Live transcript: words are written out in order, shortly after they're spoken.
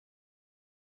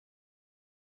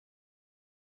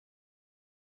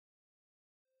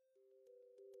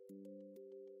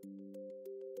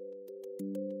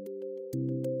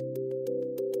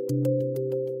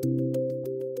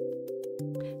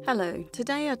Hello,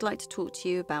 today I'd like to talk to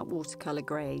you about watercolour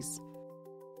greys.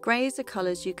 Greys are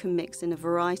colours you can mix in a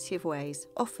variety of ways,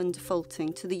 often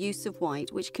defaulting to the use of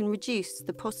white, which can reduce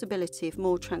the possibility of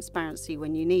more transparency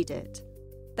when you need it.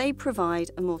 They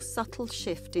provide a more subtle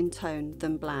shift in tone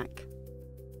than black.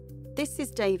 This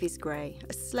is Davy's grey,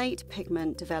 a slate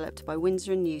pigment developed by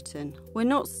Winsor Newton. We're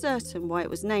not certain why it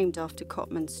was named after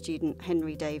Cotman student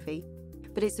Henry Davy,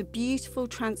 but it's a beautiful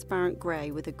transparent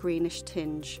grey with a greenish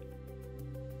tinge.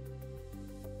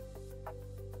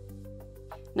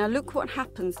 Now look what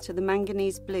happens to the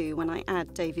manganese blue when I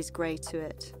add Davy's grey to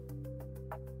it.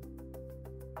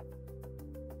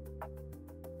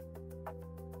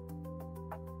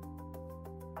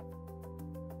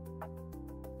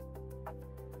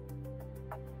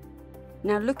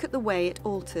 Now look at the way it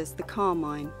alters the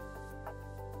carmine.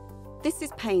 This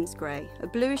is Payne's grey, a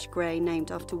bluish grey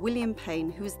named after William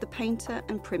Payne, who was the painter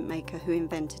and printmaker who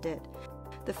invented it.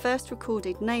 The first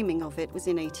recorded naming of it was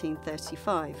in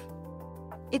 1835.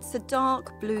 It's a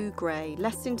dark blue grey,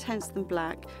 less intense than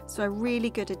black, so a really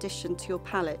good addition to your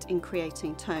palette in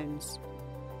creating tones.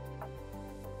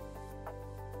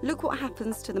 Look what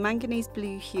happens to the manganese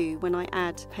blue hue when I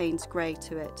add Payne's grey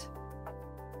to it.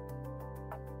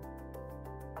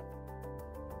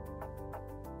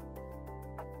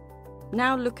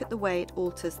 Now look at the way it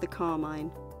alters the carmine.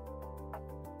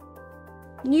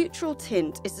 Neutral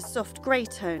tint is a soft grey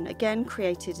tone, again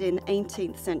created in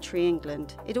 18th century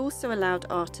England. It also allowed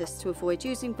artists to avoid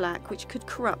using black, which could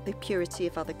corrupt the purity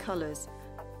of other colours.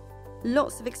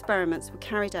 Lots of experiments were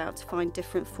carried out to find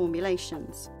different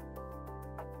formulations.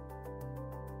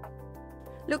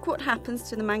 Look what happens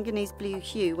to the manganese blue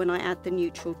hue when I add the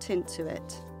neutral tint to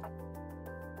it.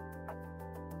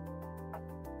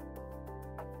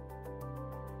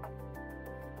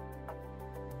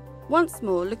 Once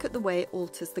more, look at the way it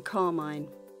alters the carmine.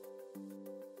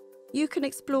 You can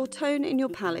explore tone in your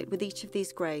palette with each of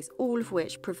these greys, all of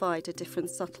which provide a different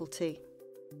subtlety.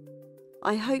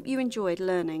 I hope you enjoyed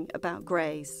learning about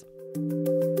greys.